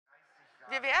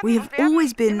We have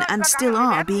always been and still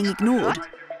are being ignored.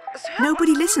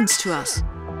 Nobody listens to us.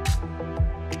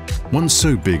 Once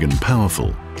so big and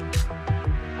powerful,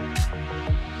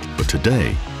 but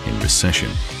today in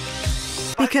recession.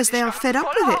 Because they are fed up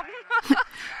with it.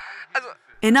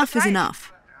 Enough is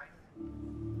enough.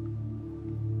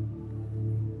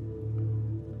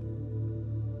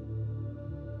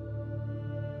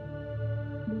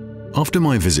 After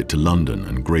my visit to London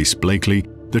and Grace Blakely,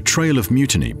 the trail of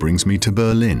mutiny brings me to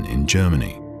Berlin in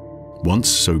Germany. Once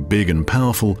so big and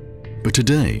powerful, but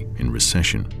today in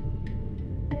recession.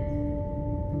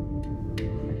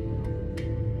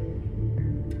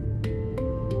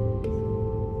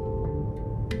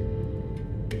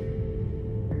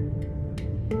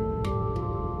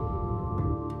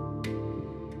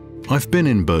 I've been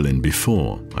in Berlin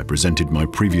before. I presented my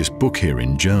previous book here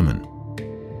in German.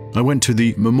 I went to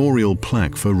the memorial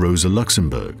plaque for Rosa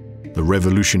Luxemburg, the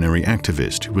revolutionary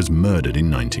activist who was murdered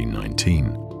in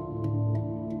 1919.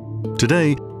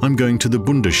 Today, I'm going to the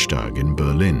Bundestag in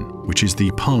Berlin, which is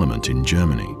the parliament in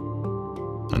Germany.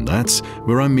 And that's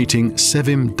where I'm meeting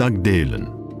Sevim Dağdelen.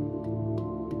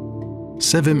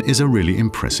 Sevim is a really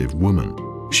impressive woman.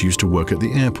 She used to work at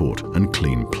the airport and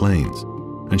clean planes.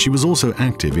 And she was also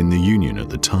active in the union at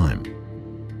the time.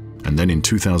 And then in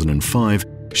 2005,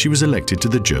 she was elected to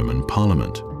the German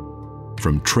parliament.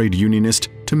 From trade unionist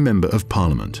to member of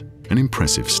parliament, an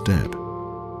impressive step.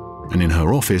 And in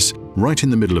her office, right in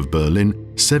the middle of Berlin,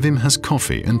 Sevim has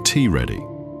coffee and tea ready.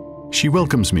 She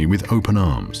welcomes me with open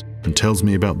arms and tells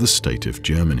me about the state of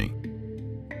Germany.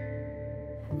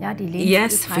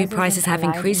 Yes, food prices have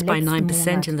increased by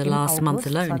 9% in the last month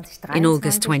alone, in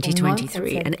August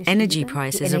 2023, and energy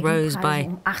prices rose by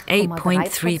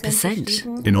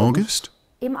 8.3%. In August?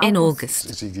 In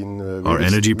August. Are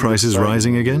energy prices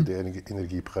rising again?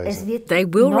 They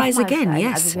will rise again,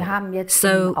 yes.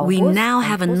 So we now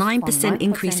have a 9%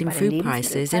 increase in food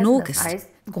prices in August.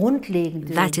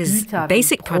 That is,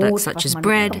 basic products such as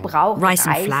bread, rice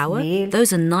and flour,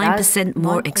 those are 9%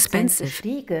 more expensive.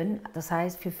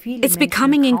 It's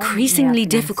becoming increasingly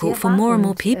difficult for more and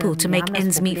more people to make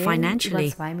ends meet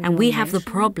financially, and we have the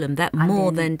problem that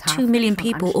more than 2 million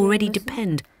people already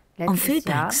depend on food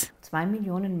banks.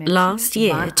 Last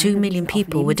year, 2 million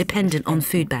people were dependent on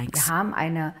food banks.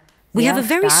 We have a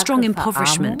very strong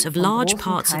impoverishment of large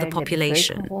parts of the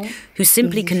population who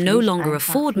simply can no longer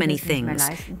afford many things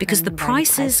because the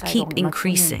prices keep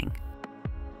increasing.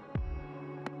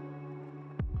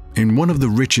 In one of the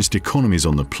richest economies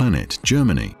on the planet,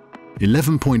 Germany,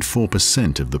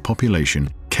 11.4% of the population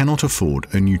cannot afford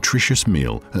a nutritious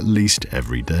meal at least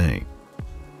every day.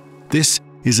 This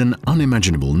is an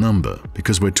unimaginable number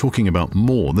because we're talking about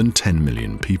more than 10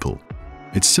 million people.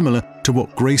 It's similar to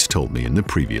what Grace told me in the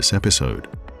previous episode.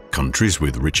 Countries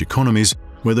with rich economies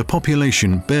where the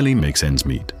population barely makes ends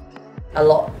meet. A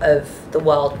lot of the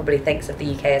world probably thinks of the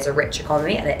UK as a rich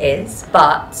economy, and it is,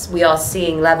 but we are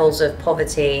seeing levels of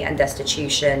poverty and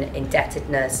destitution,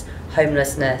 indebtedness,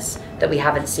 homelessness that we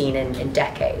haven't seen in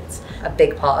decades. A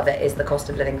big part of it is the cost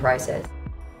of living crisis.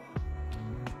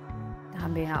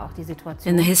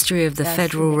 In the history of the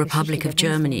Federal Republic of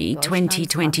Germany,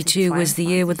 2022 was the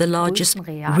year with the largest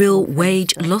real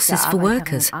wage losses for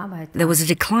workers. There was a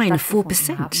decline of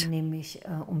 4%.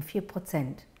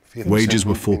 Wages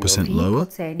were 4% lower?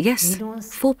 Yes,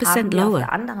 4% lower.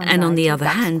 And on the other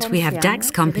hand, we have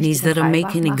DAX companies that are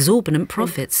making exorbitant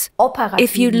profits.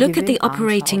 If you look at the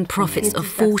operating profits of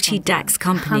 40 DAX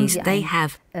companies, they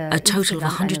have a total of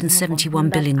 171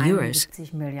 billion euros.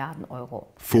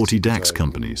 40 DAX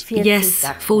companies? Yes,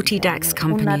 40 DAX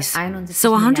companies.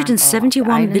 So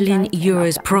 171 billion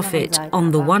euros profit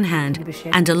on the one hand,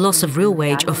 and a loss of real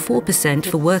wage of 4%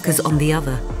 for workers on the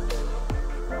other.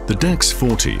 The DAX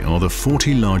 40 are the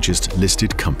 40 largest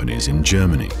listed companies in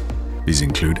Germany. These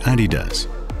include Adidas,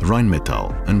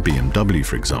 Rheinmetall and BMW,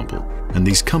 for example, and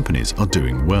these companies are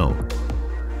doing well.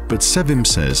 But Sevim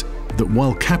says that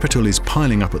while capital is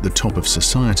piling up at the top of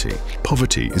society,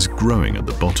 poverty is growing at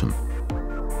the bottom.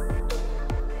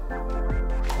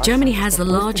 Germany has the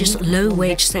largest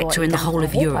low-wage sector in the whole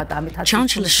of Europe.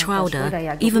 Chancellor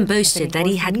Schroeder even boasted that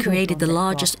he had created the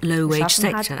largest low-wage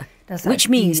sector, which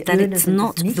means that it's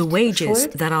not the wages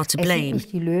that are to blame.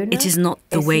 It is not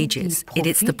the wages, it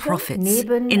is the profits.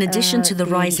 In addition to the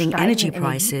rising energy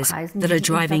prices that are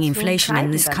driving inflation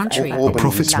in this country. Are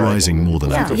profits rising more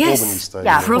than average? Yes,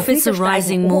 profits are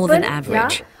rising more than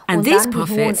average. And these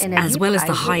profits, as well as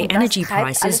the high energy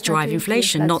prices, drive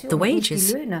inflation, not the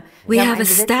wages. We have a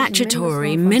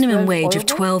statutory minimum wage of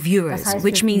 12 euros,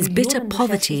 which means bitter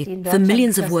poverty for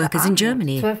millions of workers in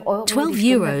Germany. 12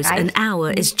 euros an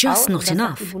hour is just not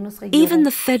enough. Even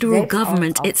the federal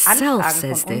government itself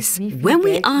says this. When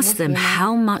we ask them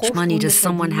how much money does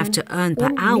someone have to earn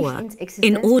per hour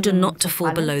in order not to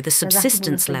fall below the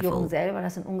subsistence level,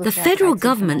 the federal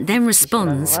government then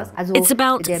responds, it's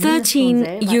about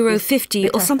 €13.50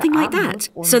 or something like that.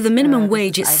 So the minimum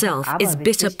wage itself is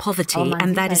bitter poverty,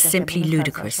 and that is simply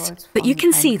ludicrous. But you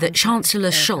can see that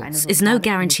Chancellor Scholz is no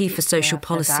guarantee for social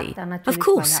policy. Of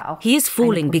course, he is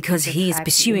falling because he is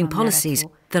pursuing policies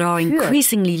that are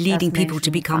increasingly leading people to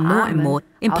become more and more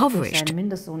impoverished.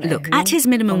 Look, at his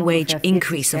minimum wage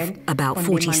increase of about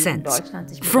 40 cents,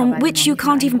 from which you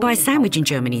can't even buy a sandwich in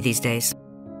Germany these days.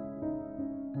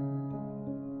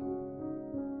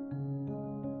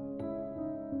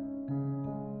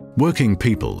 Working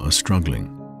people are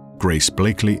struggling. Grace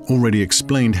Blakely already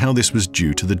explained how this was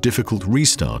due to the difficult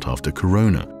restart after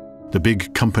Corona, the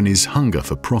big companies' hunger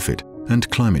for profit, and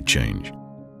climate change.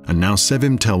 And now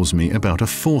Sevim tells me about a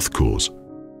fourth cause.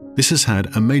 This has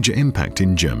had a major impact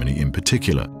in Germany in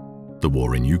particular, the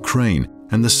war in Ukraine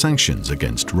and the sanctions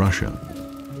against Russia.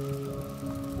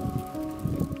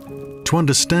 To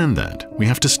understand that, we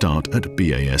have to start at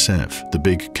BASF, the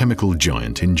big chemical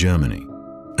giant in Germany.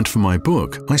 And for my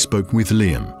book, I spoke with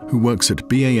Liam, who works at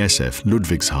BASF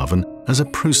Ludwigshafen as a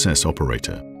process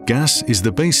operator. Gas is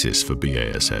the basis for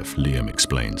BASF, Liam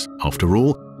explains. After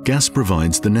all, gas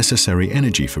provides the necessary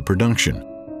energy for production,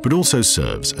 but also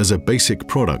serves as a basic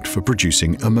product for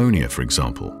producing ammonia, for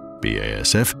example.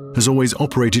 BASF has always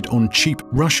operated on cheap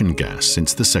Russian gas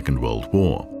since the Second World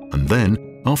War. And then,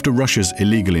 after Russia's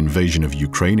illegal invasion of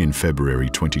Ukraine in February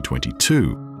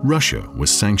 2022, Russia was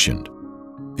sanctioned.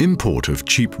 Import of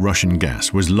cheap Russian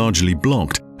gas was largely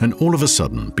blocked, and all of a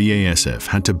sudden BASF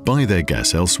had to buy their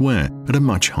gas elsewhere at a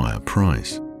much higher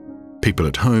price. People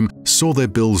at home saw their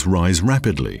bills rise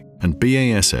rapidly, and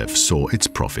BASF saw its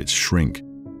profits shrink.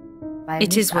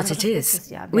 It is what it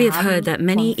is. We have heard that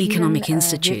many economic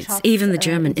institutes, even the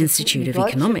German Institute of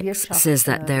Economics, says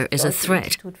that there is a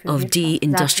threat of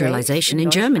deindustrialization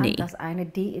in Germany.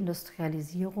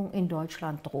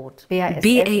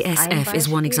 BASF is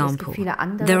one example.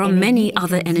 There are many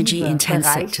other energy-intense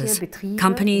sectors,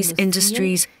 companies,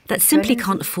 industries that simply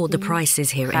can't afford the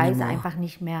prices here anymore.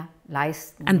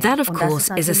 And that, of course,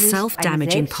 is a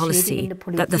self-damaging policy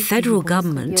that the federal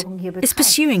government is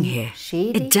pursuing here.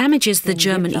 It damages the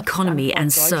German economy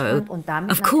and so,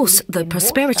 of course, the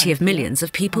prosperity of millions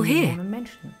of people here.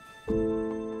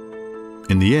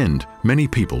 In the end, many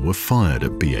people were fired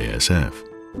at BASF.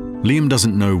 Liam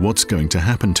doesn't know what's going to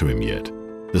happen to him yet.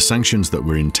 The sanctions that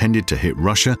were intended to hit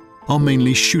Russia are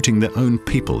mainly shooting their own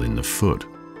people in the foot.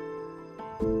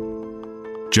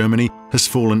 Germany has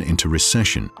fallen into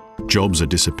recession. Jobs are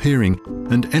disappearing,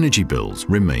 and energy bills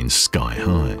remain sky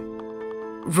high.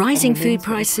 Rising food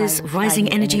prices, rising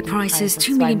energy prices,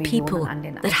 2 million people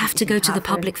that have to go to the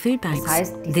public food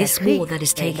banks. This war that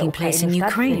is taking place in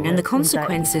Ukraine and the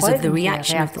consequences of the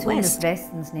reaction of the West,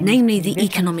 namely the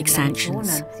economic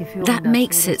sanctions. That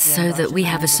makes it so that we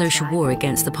have a social war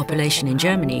against the population in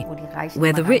Germany,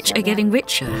 where the rich are getting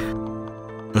richer.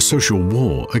 A social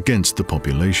war against the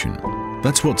population.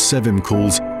 That's what Sevim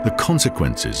calls the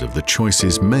consequences of the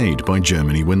choices made by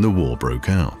Germany when the war broke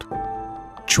out.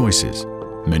 Choices.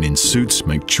 Men in suits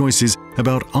make choices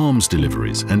about arms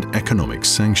deliveries and economic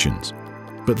sanctions.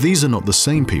 But these are not the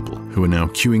same people who are now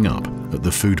queuing up at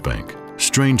the food bank.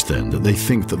 Strange then that they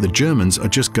think that the Germans are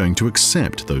just going to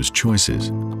accept those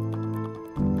choices.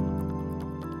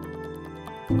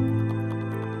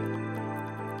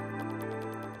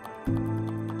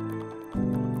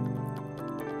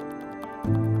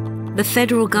 The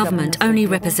federal government only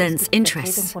represents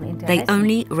interests. They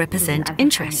only represent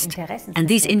interest. And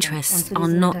these interests are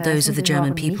not those of the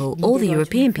German people or the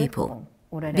European people.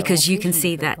 Because you can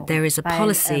see that there is a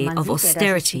policy of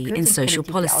austerity in social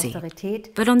policy.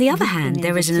 But on the other hand,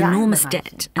 there is an enormous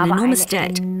debt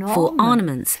for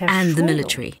armaments and the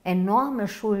military.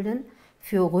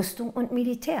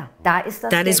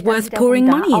 That is worth pouring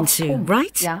money into,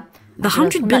 right? The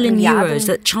 100 billion euros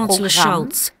that Chancellor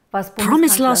Scholz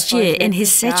promised last year in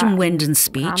his Zeitenwende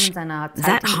speech,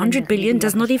 that 100 billion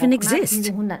does not even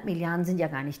exist.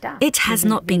 It has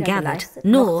not been gathered,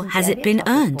 nor has it been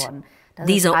earned.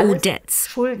 These are all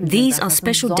debts. These are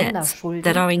special debts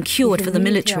that are incurred for the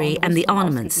military and the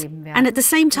armaments. And at the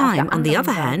same time, on the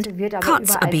other hand,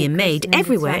 cuts are being made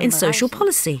everywhere in social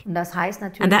policy.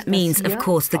 And that means, of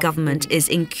course, the government is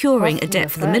incurring a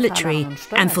debt for the military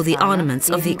and for the armaments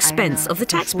of the expense of the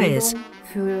taxpayers.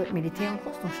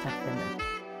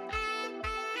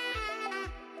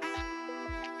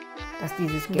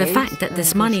 The fact that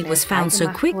this money was found so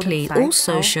quickly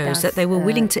also shows that they were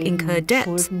willing to incur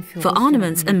debts for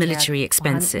armaments and military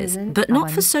expenses, but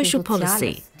not for social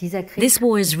policy. This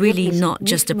war is really not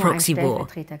just a proxy war.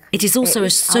 It is also a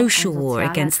social war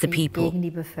against the people.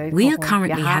 We are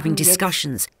currently having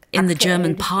discussions in the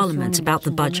German parliament about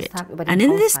the budget. And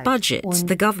in this budget,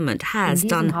 the government has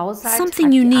done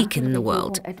something unique in the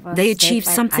world. They achieved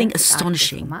something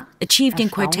astonishing, achieved in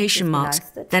quotation marks,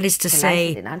 that is to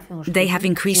say, they have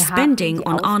increased spending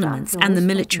on armaments and the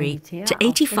military to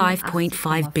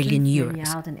 85.5 billion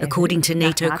euros, according to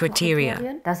NATO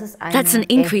criteria. That's an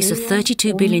increase of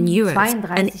 32 billion euros,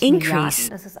 an increase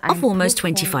of almost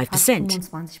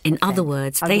 25%. In other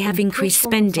words, they have increased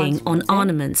spending on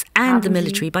armaments and the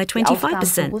military by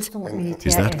 25%.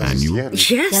 Is that annual?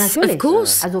 Yes, of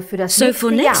course. So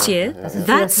for next year,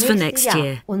 that's for next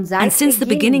year. And since the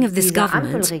beginning of this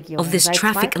government, of this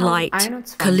traffic light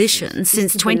coalition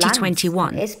since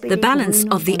 2021, the balance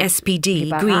of the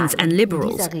SPD, Greens and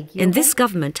Liberals in this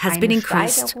government has been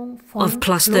increased of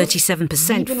plus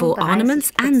 37% for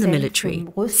armaments and the military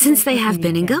since they have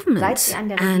been in government.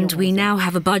 And we now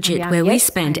have a budget where we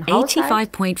spend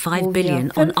 85.5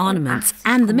 billion on armaments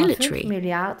and the military.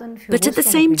 But at the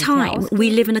same time, we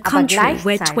live in a country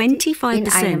where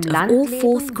 25% of all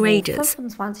fourth graders,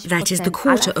 that is the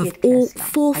quarter of all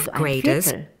fourth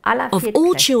graders, of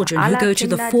all children who go to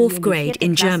the fourth grade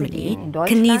in Germany,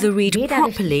 can neither read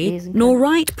properly, nor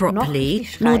write properly,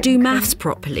 nor do maths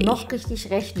properly.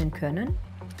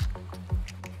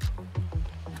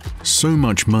 So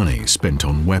much money spent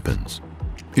on weapons.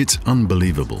 It's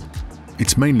unbelievable.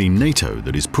 It's mainly NATO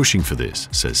that is pushing for this,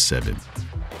 says Sevim.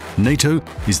 NATO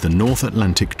is the North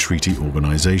Atlantic Treaty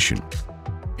Organization.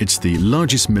 It's the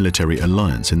largest military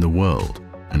alliance in the world,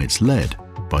 and it's led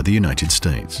by the United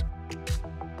States.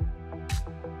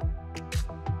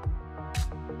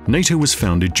 NATO was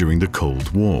founded during the Cold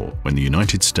War, when the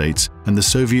United States and the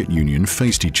Soviet Union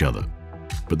faced each other.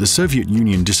 But the Soviet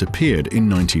Union disappeared in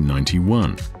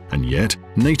 1991, and yet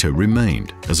NATO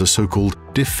remained as a so-called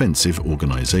defensive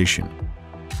organization.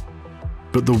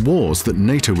 But the wars that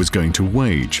NATO was going to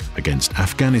wage against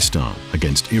Afghanistan,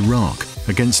 against Iraq,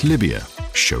 against Libya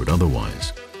showed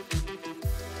otherwise.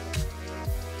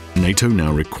 NATO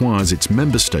now requires its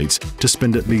member states to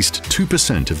spend at least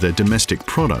 2% of their domestic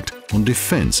product on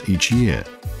defense each year,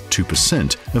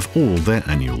 2% of all their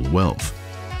annual wealth.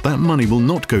 That money will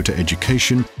not go to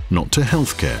education, not to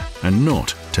healthcare, and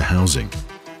not to housing.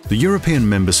 The European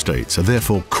member states are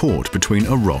therefore caught between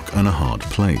a rock and a hard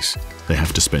place. They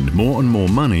have to spend more and more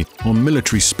money on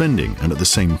military spending and at the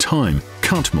same time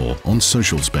cut more on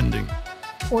social spending.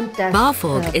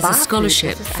 BAföG is a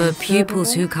scholarship for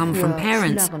pupils who come from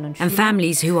parents and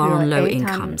families who are on low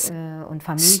incomes.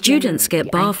 Students get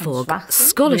BAföG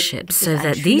scholarships so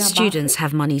that these students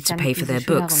have money to pay for their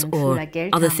books or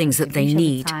other things that they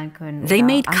need. They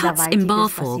made cuts in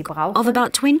BAföG of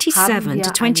about 27 to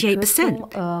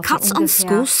 28%, cuts on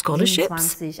school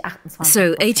scholarships.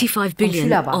 So 85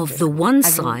 billion of the one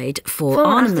side for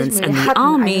armaments and the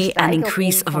army, an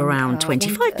increase of around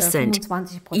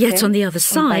 25%. Yet on the other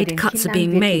side, cuts are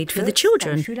being made for the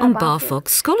children on BAföG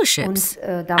scholarships.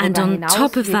 And on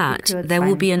top of that, there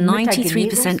will be a 93%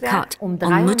 cut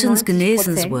on Mutten's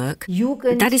Genesens work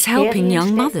that is helping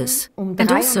young mothers,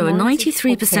 and also a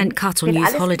 93% cut on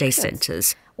youth holiday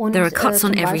centres. There are cuts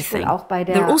on everything.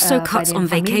 There are also cuts on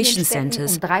vacation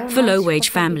centres for low-wage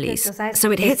families,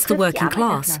 so it hits the working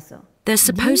class. They're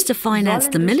supposed to finance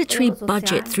the military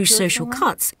budget through social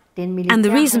cuts. And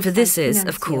the reason for this is,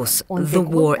 of course, the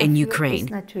war in Ukraine.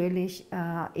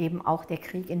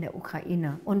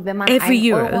 Every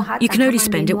euro, you can only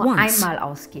spend it once.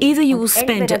 Either you will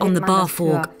spend it on the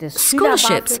BAföG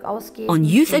scholarships, on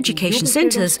youth education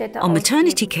centres, on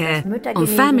maternity care, on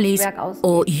families,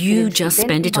 or you just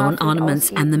spend it on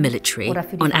armaments and the military,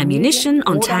 on ammunition,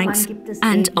 on tanks,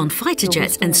 and on fighter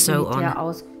jets, and so on.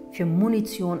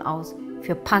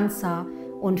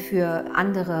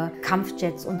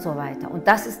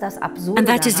 And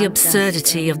that is the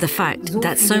absurdity of the fact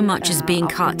that so much is being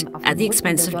cut at the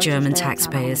expense of German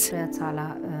taxpayers.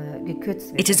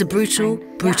 It is a brutal,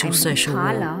 brutal social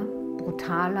war.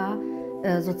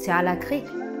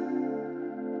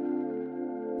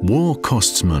 War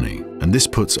costs money, and this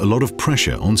puts a lot of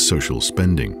pressure on social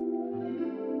spending.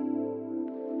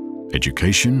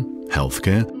 Education,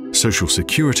 healthcare, social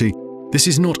security, this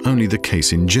is not only the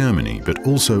case in Germany, but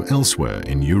also elsewhere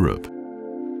in Europe.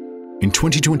 In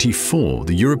 2024,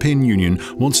 the European Union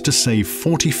wants to save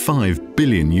 45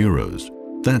 billion euros.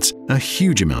 That's a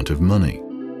huge amount of money.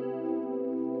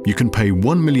 You can pay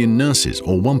 1 million nurses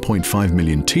or 1.5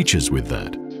 million teachers with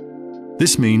that.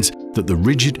 This means that the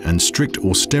rigid and strict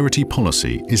austerity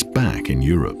policy is back in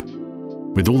Europe,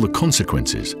 with all the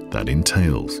consequences that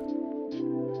entails.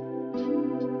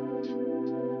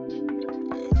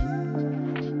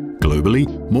 Globally,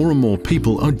 more and more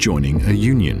people are joining a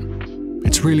union.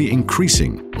 It's really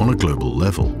increasing on a global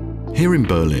level. Here in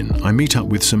Berlin, I meet up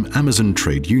with some Amazon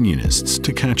trade unionists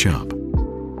to catch up.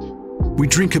 We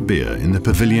drink a beer in the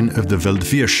pavilion of the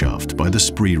Weltwirtschaft by the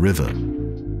Spree River.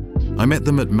 I met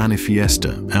them at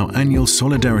Manifiesta, our annual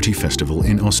solidarity festival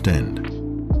in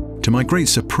Ostend. To my great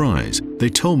surprise, they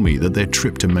told me that their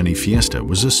trip to Manifiesta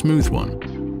was a smooth one.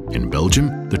 In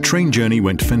Belgium, the train journey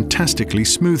went fantastically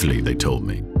smoothly, they told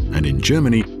me. And in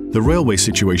Germany, the railway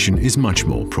situation is much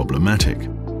more problematic.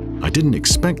 I didn't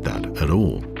expect that at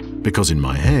all, because in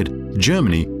my head,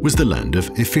 Germany was the land of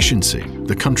efficiency,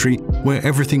 the country where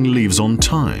everything leaves on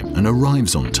time and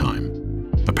arrives on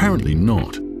time. Apparently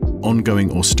not.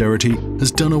 Ongoing austerity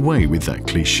has done away with that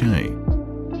cliché.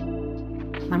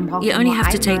 You only have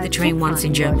to take the train once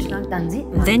in Germany.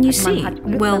 Then you see,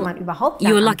 well,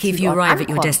 you're lucky if you arrive at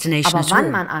your destination at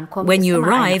all. When you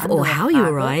arrive or how you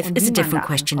arrive is a different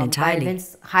question entirely.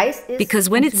 Because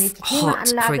when it's hot,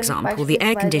 for example, the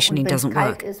air conditioning doesn't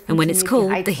work. And when it's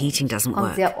cold, the heating doesn't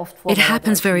work. It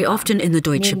happens very often in the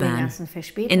Deutsche Bahn.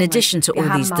 In addition to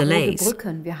all these delays,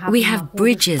 we have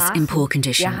bridges in poor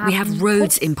condition. We have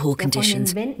roads in poor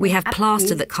conditions. We have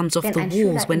plaster that comes off the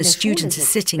walls when a student is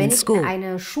sitting in school.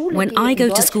 When I go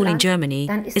to school in Germany,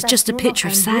 it's just a picture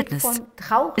of sadness.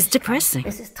 It's depressing.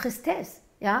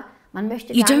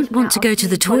 You don't want to go to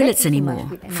the toilets anymore,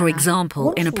 for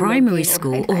example, in a primary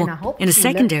school or in a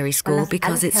secondary school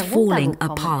because it's falling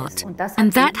apart.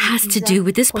 And that has to do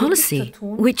with this policy,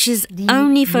 which is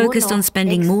only focused on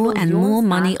spending more and more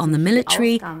money on the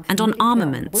military and on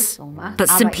armaments, but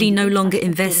simply no longer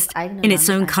invest in its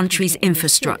own country's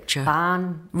infrastructure,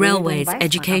 railways,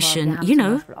 education, you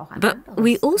know. But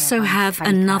we also have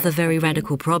another very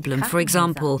radical problem, for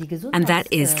example, and that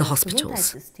is the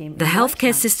hospitals. The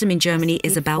healthcare system in Germany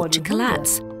is about to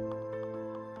collapse.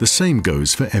 The same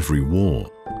goes for every war.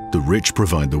 The rich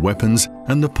provide the weapons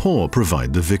and the poor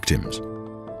provide the victims.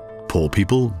 Poor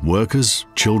people, workers,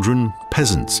 children,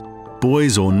 peasants,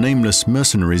 boys or nameless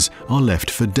mercenaries are left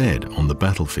for dead on the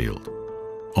battlefield.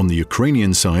 On the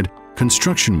Ukrainian side,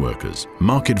 construction workers,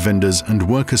 market vendors and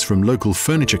workers from local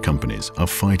furniture companies are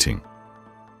fighting.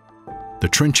 The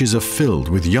trenches are filled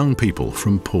with young people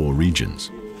from poor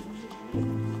regions.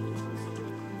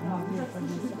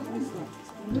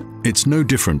 It's no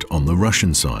different on the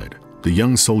Russian side. The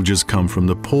young soldiers come from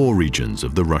the poor regions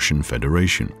of the Russian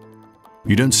Federation.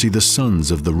 You don't see the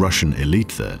sons of the Russian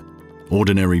elite there.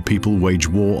 Ordinary people wage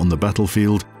war on the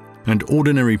battlefield, and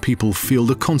ordinary people feel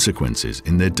the consequences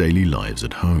in their daily lives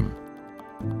at home.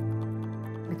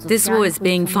 This war is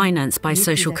being financed by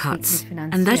social cuts,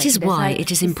 and that is why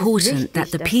it is important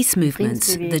that the peace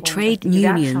movements, the trade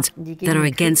unions that are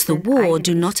against the war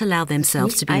do not allow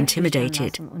themselves to be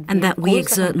intimidated, and that we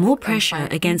exert more pressure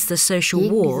against the social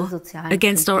war,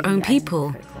 against our own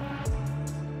people.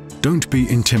 Don't be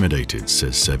intimidated,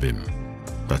 says Sevim.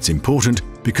 That's important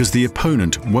because the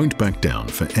opponent won't back down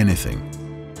for anything.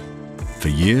 For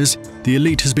years, the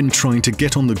elite has been trying to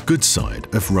get on the good side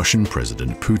of Russian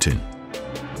President Putin.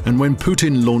 And when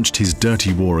Putin launched his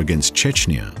dirty war against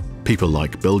Chechnya, people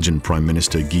like Belgian Prime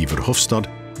Minister Guy Verhofstadt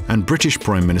and British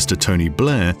Prime Minister Tony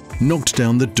Blair knocked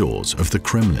down the doors of the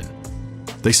Kremlin.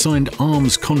 They signed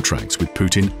arms contracts with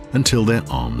Putin until their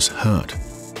arms hurt.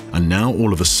 And now,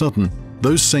 all of a sudden,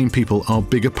 those same people are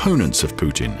big opponents of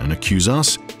Putin and accuse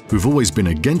us, who've always been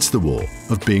against the war,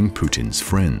 of being Putin's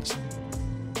friends.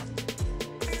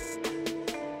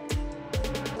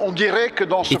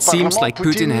 It seems like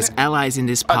Putin has allies in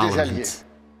this parliament.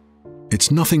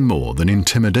 It's nothing more than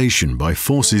intimidation by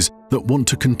forces that want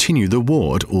to continue the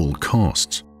war at all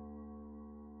costs.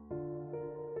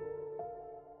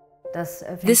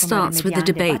 This starts with the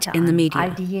debate in the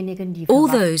media. All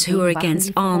those who are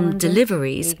against armed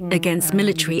deliveries, against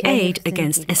military aid,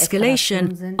 against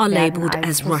escalation, are labelled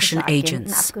as Russian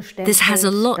agents. This has a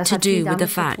lot to do with the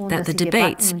fact that the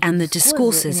debates and the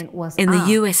discourses in the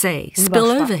USA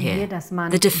spill over here.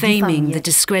 The defaming, the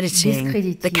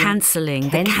discrediting, the cancelling,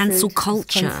 the cancel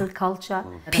culture.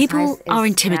 People are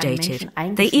intimidated.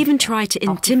 They even try to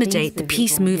intimidate the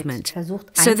peace movement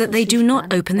so that they do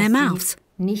not open their mouths.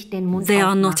 They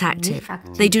are not active.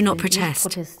 They do not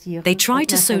protest. They try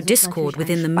to sow discord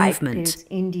within the movement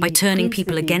by turning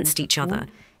people against each other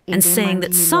and saying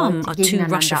that some are too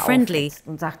Russia-friendly,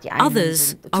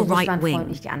 others are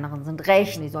right-wing.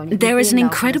 There is an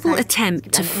incredible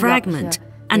attempt to fragment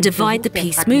and divide the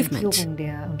peace movement.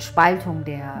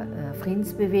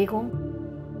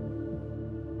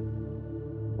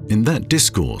 In that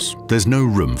discourse, there's no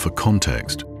room for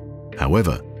context.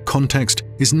 However, context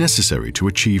is necessary to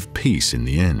achieve peace in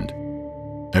the end.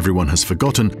 Everyone has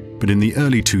forgotten, but in the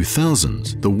early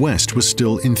 2000s, the West was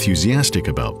still enthusiastic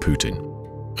about Putin.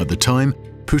 At the time,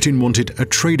 Putin wanted a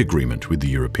trade agreement with the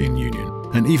European Union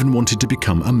and even wanted to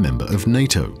become a member of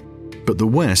NATO. But the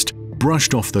West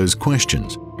brushed off those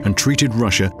questions and treated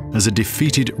Russia as a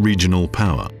defeated regional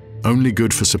power, only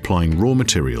good for supplying raw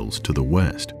materials to the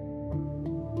West.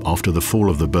 After the fall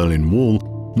of the Berlin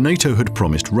Wall, NATO had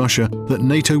promised Russia that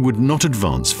NATO would not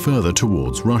advance further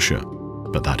towards Russia.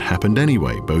 But that happened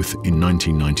anyway, both in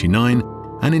 1999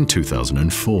 and in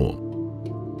 2004.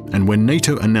 And when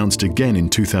NATO announced again in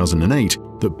 2008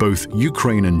 that both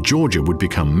Ukraine and Georgia would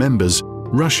become members,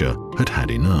 Russia had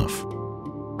had enough.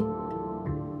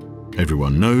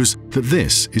 Everyone knows that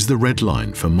this is the red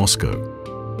line for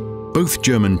Moscow. Both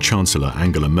German Chancellor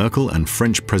Angela Merkel and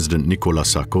French President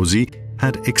Nicolas Sarkozy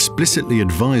had explicitly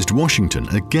advised Washington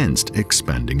against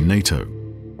expanding NATO.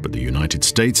 But the United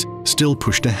States still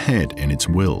pushed ahead in its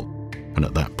will. And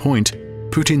at that point,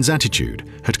 Putin's attitude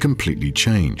had completely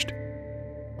changed.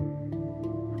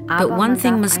 But one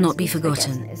thing must not be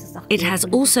forgotten. It has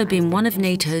also been one of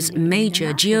NATO's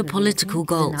major geopolitical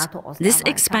goals, this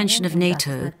expansion of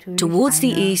NATO towards the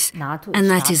east, and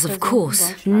that is, of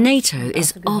course, NATO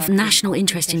is of national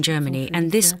interest in Germany,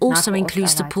 and this also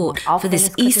includes support for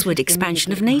this eastward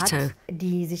expansion of NATO.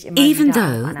 Even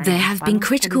though there have been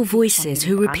critical voices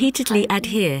who repeatedly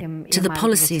adhere to the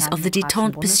policies of the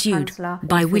détente pursued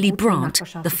by Willy Brandt,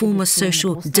 the former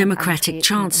Social Democratic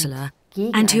Chancellor,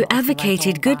 and who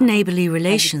advocated good neighbourly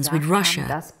relations with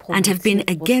Russia and have been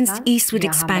against eastward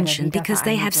expansion because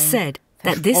they have said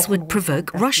that this would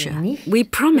provoke Russia. We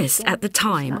promised at the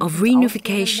time of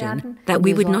reunification that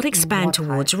we would not expand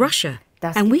towards Russia,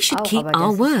 and we should keep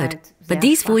our word. But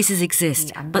these voices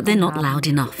exist, but they're not loud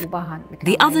enough.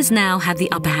 The others now have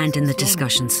the upper hand in the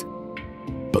discussions.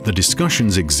 But the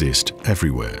discussions exist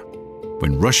everywhere.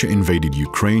 When Russia invaded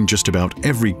Ukraine, just about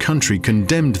every country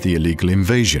condemned the illegal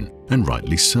invasion, and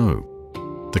rightly so.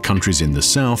 The countries in the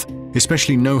south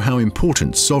especially know how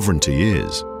important sovereignty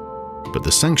is. But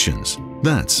the sanctions,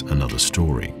 that's another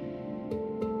story.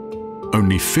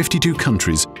 Only 52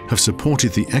 countries have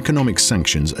supported the economic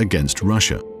sanctions against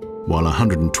Russia, while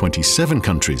 127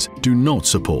 countries do not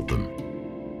support them.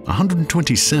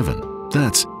 127,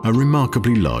 that's a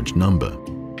remarkably large number.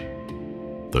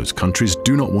 Those countries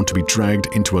do not want to be dragged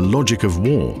into a logic of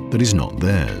war that is not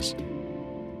theirs.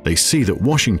 They see that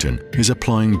Washington is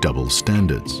applying double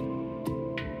standards.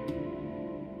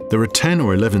 There are 10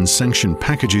 or 11 sanction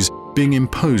packages being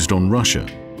imposed on Russia,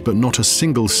 but not a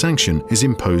single sanction is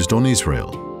imposed on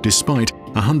Israel, despite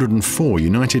 104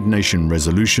 United Nations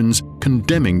resolutions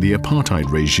condemning the apartheid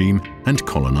regime and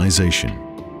colonization.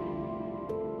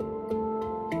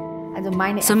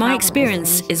 So my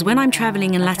experience is when I'm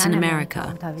traveling in Latin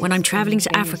America, when I'm traveling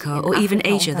to Africa or even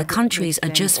Asia, the countries are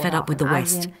just fed up with the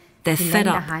West. They're fed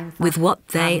up with what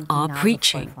they are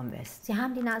preaching.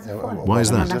 Why is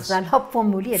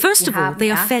that? First of all, they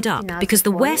are fed up because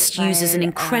the West uses an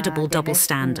incredible double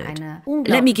standard.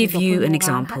 Let me give you an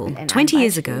example. 20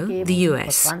 years ago, the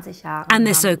US and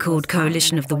their so-called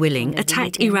coalition of the willing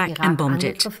attacked Iraq and bombed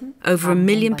it. Over 1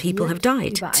 million people have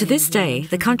died. To this day,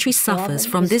 the country suffers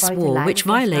from this war which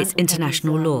violates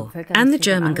international law. And the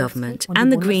German government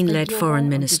and the Green-led foreign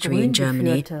ministry in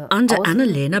Germany, under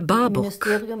Annalena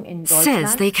Baerbock,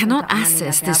 says they cannot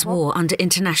assess this war under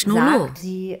international law.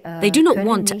 They do not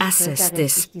want to assess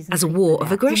this as a war of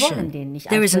aggression.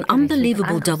 There is an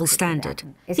unbelievable double standard.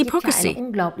 Hypocrisy.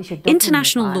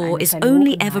 International law is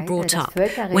only ever brought up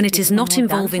when it is not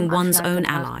involving one's own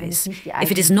allies,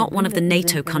 if it is not one of the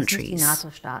NATO countries.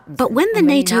 But when the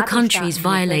NATO countries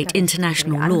violate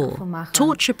international law,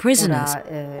 torture prisoners,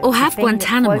 or have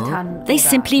Guantanamo, they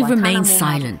simply remain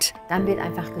silent.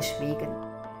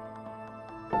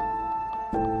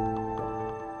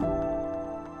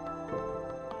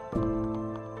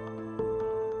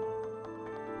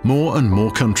 More and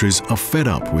more countries are fed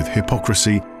up with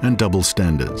hypocrisy and double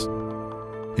standards.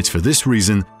 It's for this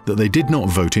reason that they did not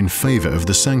vote in favor of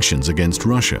the sanctions against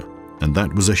Russia, and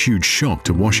that was a huge shock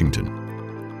to Washington.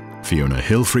 Fiona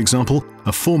Hill, for example,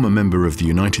 a former member of the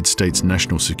United States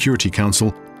National Security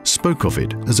Council, spoke of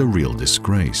it as a real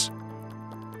disgrace.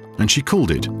 and she called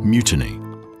it mutiny.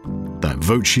 That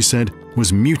vote, she said,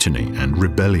 was mutiny and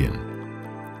rebellion.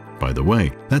 By the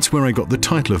way, that's where I got the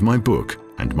title of my book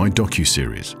and my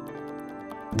docuseries.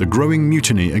 The Growing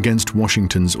Mutiny Against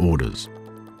Washington's Orders.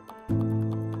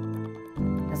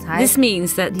 This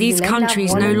means that these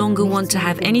countries no longer want to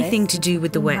have anything to do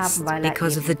with the West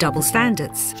because of the double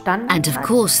standards. And of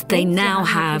course, they now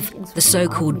have the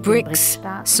so-called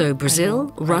BRICS, so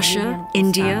Brazil, Russia,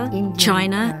 India,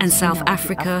 China and South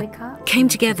Africa came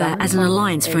together as an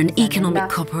alliance for an economic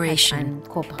cooperation.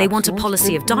 They want a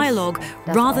policy of dialogue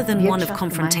rather than one of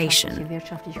confrontation.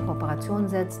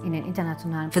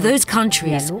 For those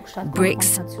countries,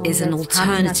 BRICS is an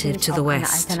alternative to the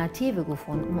West.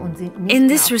 In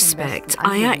this respect,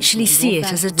 I actually see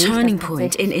it as a turning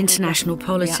point in international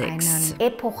politics.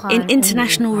 In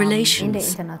international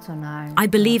relations, I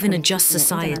believe in a just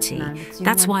society.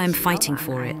 That's why I'm fighting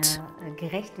for it.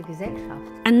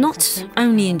 And not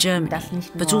only in Germany,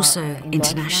 but also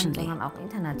internationally.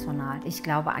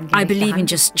 I believe in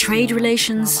just trade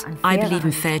relations, I believe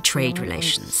in fair trade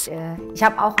relations.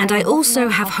 And I also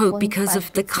have hope because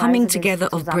of the coming together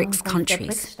of BRICS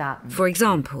countries. For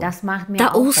example,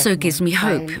 that also gives me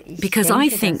hope because I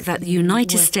think that the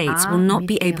United States will not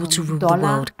be able to rule the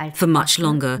world for much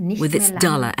longer with its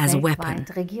dollar as a weapon.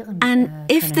 And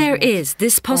if there is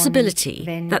this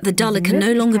possibility that the dollar can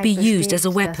no longer be used as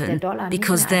a weapon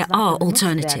because there are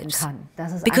alternatives,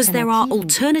 because there are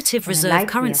alternative reserve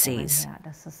currencies,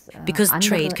 because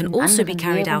trade can also be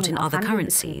carried out in other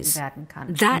currencies,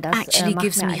 that actually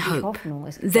gives me hope.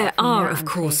 There are, of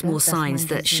course, more signs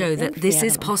that show that this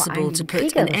is possible to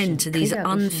put an end to these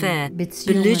unfair,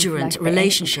 belligerent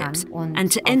relationships and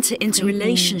to enter into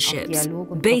relationships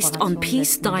based on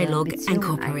peace, dialogue and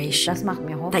cooperation.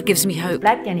 That gives me hope,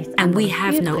 and we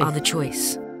have no other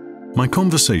choice. My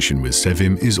conversation with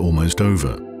Sevim is almost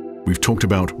over. We've talked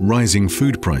about rising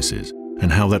food prices and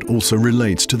how that also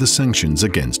relates to the sanctions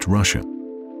against Russia.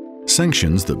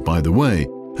 Sanctions that, by the way,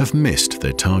 have missed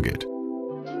their target.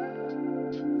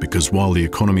 Because while the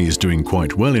economy is doing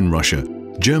quite well in Russia,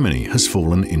 Germany has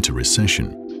fallen into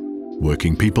recession.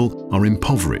 Working people are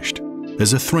impoverished.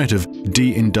 There's a threat of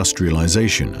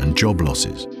deindustrialization and job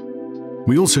losses.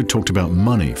 We also talked about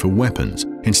money for weapons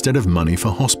instead of money for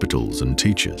hospitals and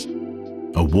teachers.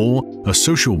 A war, a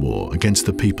social war against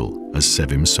the people, as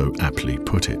Sevim so aptly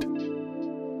put it.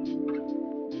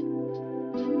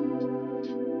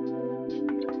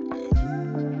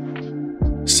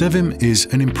 Sevim is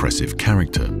an impressive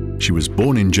character. She was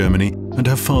born in Germany and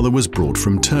her father was brought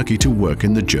from Turkey to work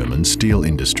in the German steel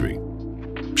industry.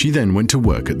 She then went to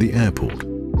work at the airport.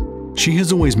 She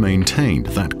has always maintained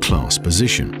that class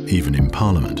position, even in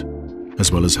Parliament,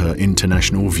 as well as her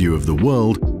international view of the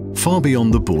world, far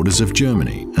beyond the borders of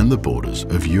Germany and the borders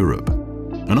of Europe.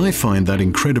 And I find that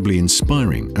incredibly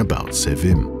inspiring about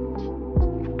Sevim.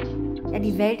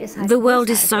 The world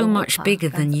is so much bigger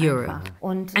than Europe,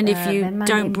 and if you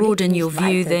don't broaden your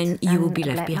view, then you will be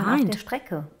left behind.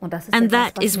 And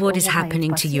that is what is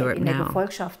happening to Europe now.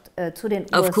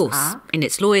 Of course, in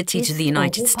its loyalty to the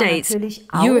United States,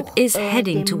 Europe is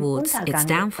heading towards its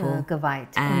downfall.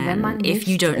 And if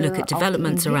you don't look at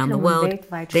developments around the world,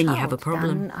 then you have a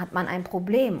problem.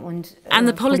 And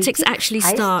the politics actually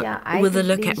start with a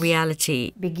look at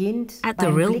reality, at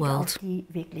the real world.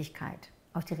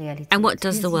 And what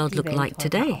does the world look like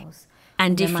today?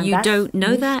 And if you don't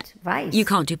know that, you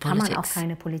can't do politics.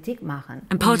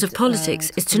 And part of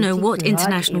politics is to know what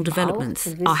international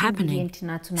developments are happening.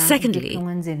 Secondly,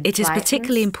 it is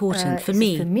particularly important for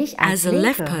me, as a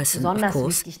left person, of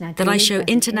course, that I show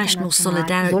international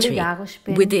solidarity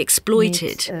with the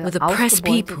exploited, with oppressed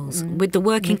peoples, with the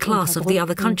working class of the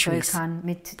other countries.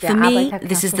 For me,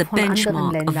 this is the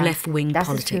benchmark of left-wing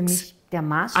politics.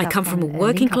 I come from a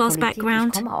working class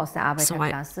background, so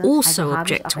I also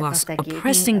object to us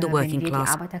oppressing the working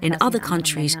class in other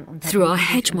countries through our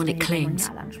hegemonic claims.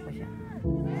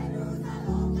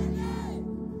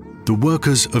 The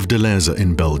workers of Deleuze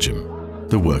in Belgium,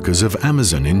 the workers of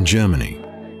Amazon in Germany,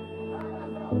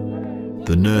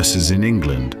 the nurses in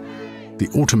England, the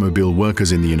automobile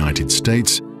workers in the United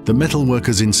States, the metal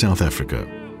workers in South Africa,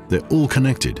 they're all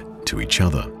connected to each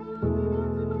other.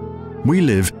 We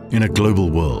live in a global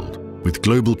world with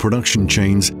global production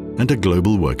chains and a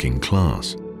global working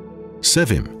class.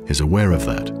 Sevim is aware of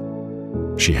that.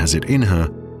 She has it in her,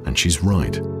 and she's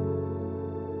right.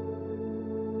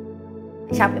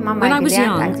 When I was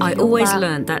young, I always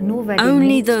learned that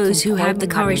only those who have the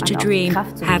courage to dream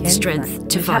have the strength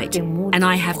to fight. And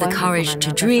I have the courage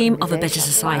to dream of a better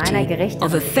society,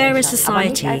 of a fairer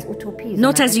society,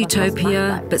 not as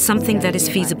utopia, but something that is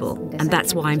feasible. And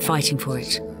that's why I'm fighting for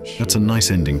it. That's a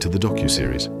nice ending to the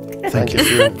docuseries. Thank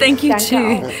you. Thank you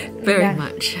too, very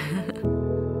much.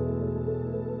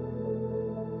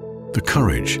 The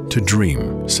courage to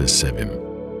dream, says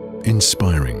Sevim.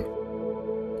 Inspiring.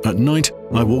 At night,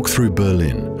 I walk through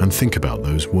Berlin and think about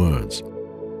those words.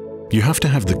 You have to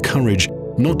have the courage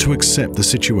not to accept the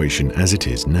situation as it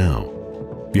is now.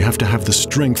 You have to have the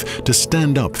strength to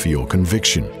stand up for your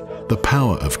conviction, the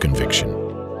power of conviction.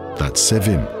 That's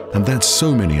Sevim, and that's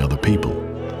so many other people.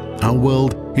 Our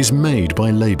world is made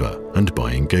by labour and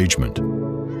by engagement.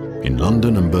 In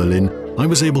London and Berlin, I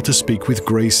was able to speak with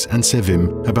Grace and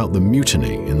Sevim about the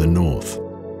mutiny in the north.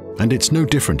 And it's no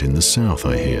different in the south,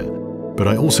 I hear. But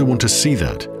I also want to see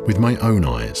that with my own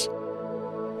eyes.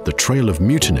 The trail of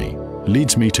mutiny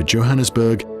leads me to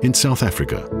Johannesburg in South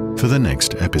Africa for the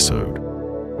next episode.